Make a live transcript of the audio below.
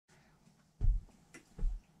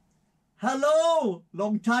Hello!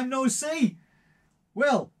 Long time no see.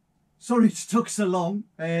 Well, sorry it took so long.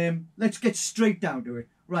 Let's get straight down to it.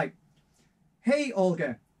 Right. Hey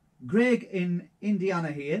Olga, Greg in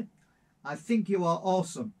Indiana here. I think you are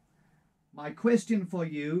awesome. My question for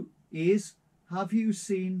you is, have you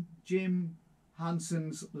seen Jim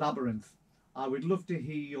Henson's Labyrinth? I would love to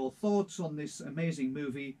hear your thoughts on this amazing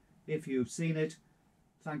movie if you've seen it.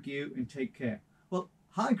 Thank you and take care. Well,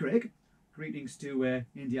 hi Greg. Greetings to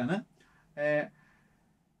Indiana.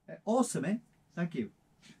 Awesome, eh? Thank you.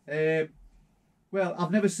 Well, I've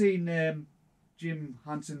never seen Jim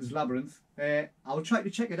Henson's Labyrinth. I'll try to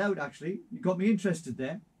check it out, actually. You got me interested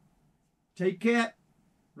there. Take care.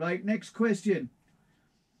 Right, next question.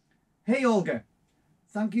 Hey, Olga.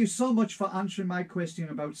 Thank you so much for answering my question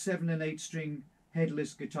about 7 and 8 string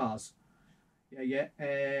headless guitars. Yeah.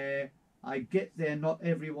 I get they're not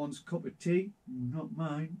everyone's cup of tea. Not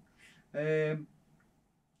mine.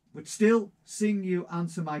 But still, seeing you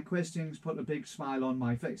answer my questions put a big smile on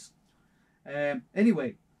my face.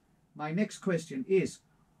 Anyway, my next question is,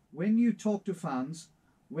 when you talk to fans,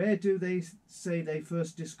 where do they say they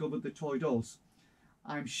first discovered the toy dolls?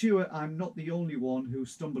 I'm sure I'm not the only one who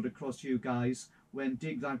stumbled across you guys when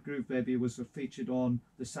Dig That Groove Baby was featured on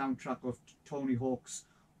the soundtrack of Tony Hawk's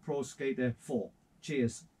Pro Skater 4.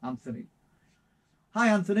 Cheers, Anthony. Hi,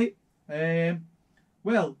 Anthony.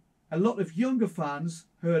 Well, a lot of younger fans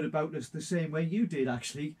heard about us the same way you did,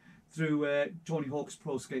 actually, through Tony Hawk's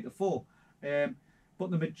Pro Skater 4. But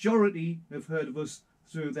the majority have heard of us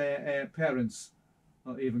through their parents,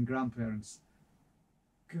 or even grandparents.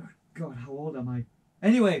 Good God, how old am I?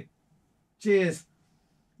 Anyway, cheers.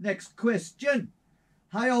 Next question.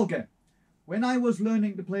 Hi, Olga. When I was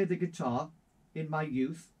learning to play the guitar in my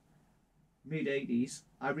youth, mid-80s,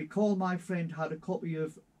 I recall my friend had a copy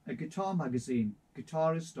of a guitar magazine,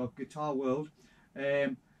 Guitarist or Guitar World,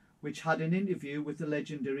 which had an interview with the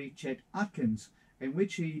legendary Chet Atkins, in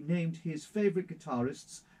which he named his favourite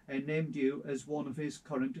guitarists and named you as one of his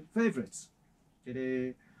current favourites.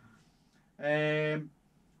 It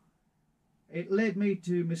led me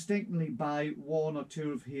to mistakenly buy one or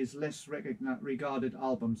two of his less regarded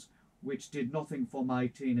albums, which did nothing for my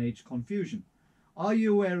teenage confusion. Are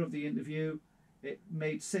you aware of the interview? It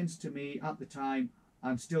made sense to me at the time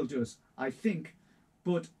and still does, I think,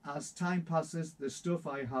 but as time passes, the stuff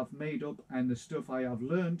I have made up and the stuff I have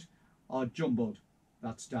learned are jumbled.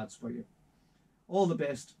 That's Dad's for you. All the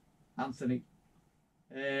best, Anthony.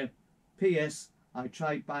 P.S. I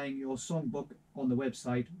tried buying your songbook on the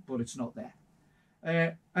website, but it's not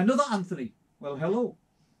there. Another Anthony. Well, hello.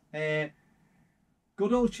 Good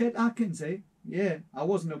old Chet Atkins, eh? Yeah, I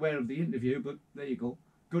wasn't aware of the interview, but there you go.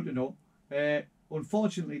 Good to know.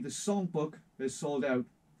 Unfortunately, the songbook is sold out.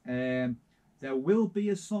 There will be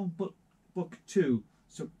a songbook 2,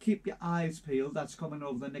 so keep your eyes peeled. That's coming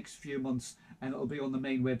over the next few months, and it'll be on the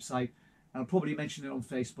main website. And I'll probably mention it on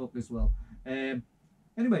Facebook as well.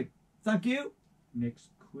 Anyway, thank you.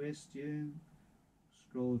 Next question.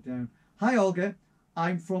 Scroll down. Hi, Olga.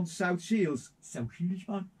 I'm from South Shields. South Shields,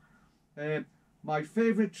 man. My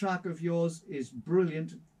favourite track of yours is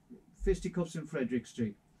Brilliant, Fisticuffs in Frederick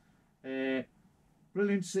Street.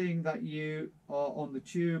 Brilliant seeing that you are on the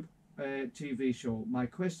Tube TV show. My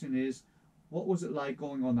question is, what was it like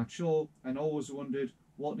going on that show? And always wondered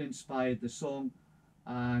what inspired the song,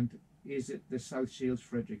 and is it the South Shields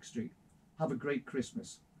Frederick Street? Have a great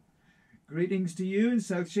Christmas. Greetings to you in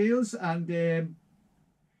South Shields, and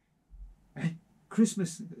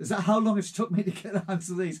Christmas. Is that how long it's took me to get to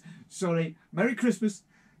answer these? Sorry. Merry Christmas.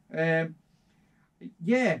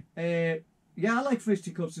 Yeah, I like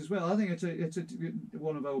Fisticuffs as well. I think it's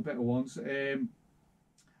one of our better ones.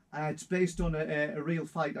 It's based on a real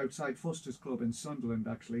fight outside Foster's Club in Sunderland,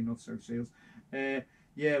 actually, not South Shields.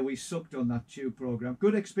 Yeah, we sucked on that Tube programme.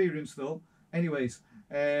 Good experience, though. Anyways,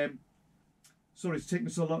 sorry it's taken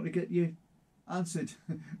so long to get you answered.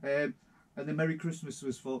 And the Merry Christmas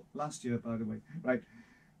was for last year, by the way. Right.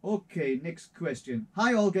 Okay, next question.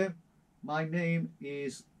 Hi, Olga. My name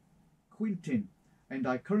is Quintin, and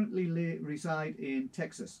I currently reside in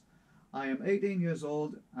Texas. I am 18 years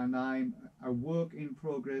old, and I'm a work in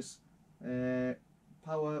progress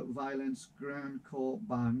power violence grindcore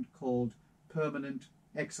band called Permanent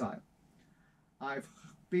Exile. I've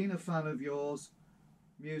been a fan of yours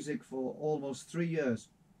music for almost 3 years,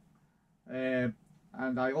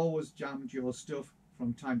 and I always jammed your stuff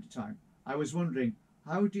from time to time. I was wondering,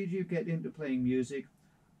 how did you get into playing music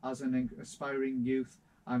as an aspiring youth,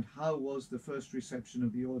 and how was the first reception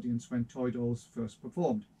of the audience when Toy Dolls first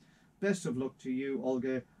performed? Best of luck to you,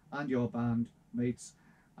 Olga, and your band mates,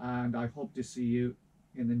 and I hope to see you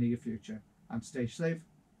in the near future. And stay safe.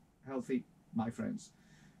 healthy, my friends.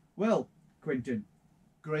 Well, Quinton,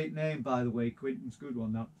 great name, by the way. Quinton's a good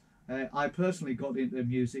one, that. I personally got into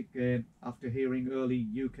music after hearing early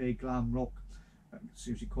UK glam rock,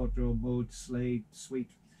 Susie Quadro, Mud, Slade,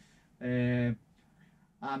 Sweet, and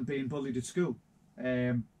being bullied at school.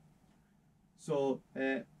 So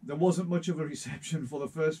there wasn't much of a reception for the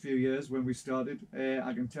first few years when we started.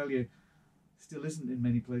 I can tell you, still isn't in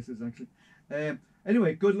many places actually.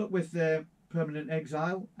 Anyway, good luck with permanent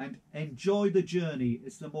exile and enjoy the journey.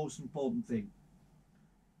 It's the most important thing.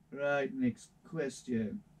 Right, next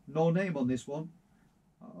question. No name on this one.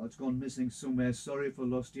 Oh, it's gone missing somewhere. Sorry if I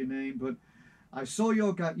lost your name, but I saw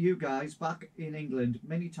you guys back in England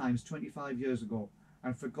many times 25 years ago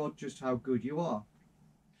and forgot just how good you are.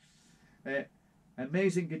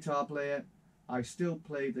 Amazing guitar player. I still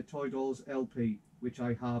play the Toy Dolls LP, which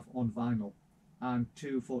I have on vinyl, and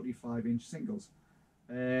two 45-inch singles.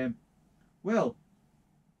 Well,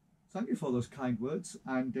 thank you for those kind words,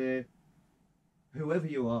 and whoever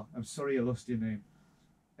you are, I'm sorry I lost your name.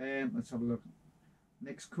 Let's have a look.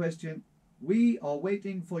 Next question. We are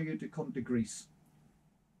waiting for you to come to Greece.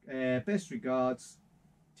 Best regards,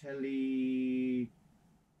 Telemachos.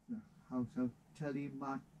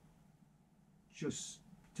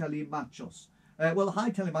 Well, hi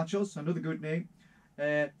Telemachos, another good name.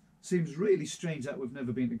 Seems really strange that we've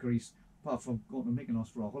never been to Greece, apart from going to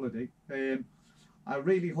Mykonos for a holiday. I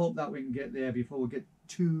really hope that we can get there before we get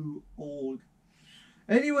too old.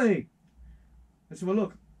 Anyway, let's have a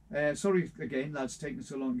look. Sorry again, lads, taking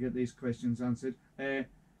so long to get these questions answered.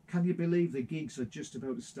 Can you believe the gigs are just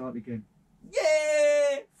about to start again?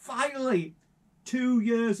 Yeah! Finally! 2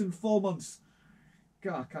 years and 4 months.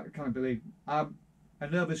 God, I can't believe. I'm a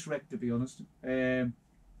nervous wreck, to be honest. Well,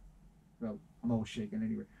 I'm always shaking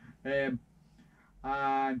anyway.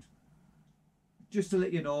 And just to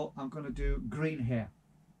let you know, I'm going to do green hair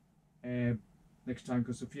next time,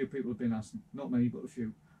 because a few people have been asking. Not many, but a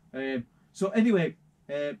few. So anyway,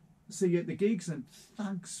 see you at the gigs, and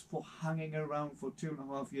thanks for hanging around for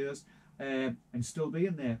 2.5 years and still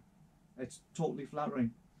being there. It's totally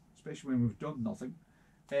flattering, especially when we've done nothing.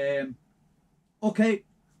 Okay,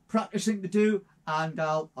 practicing to do, and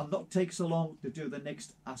I'll not take so long to do the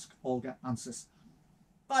next Ask Olga answers.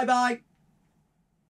 Bye bye.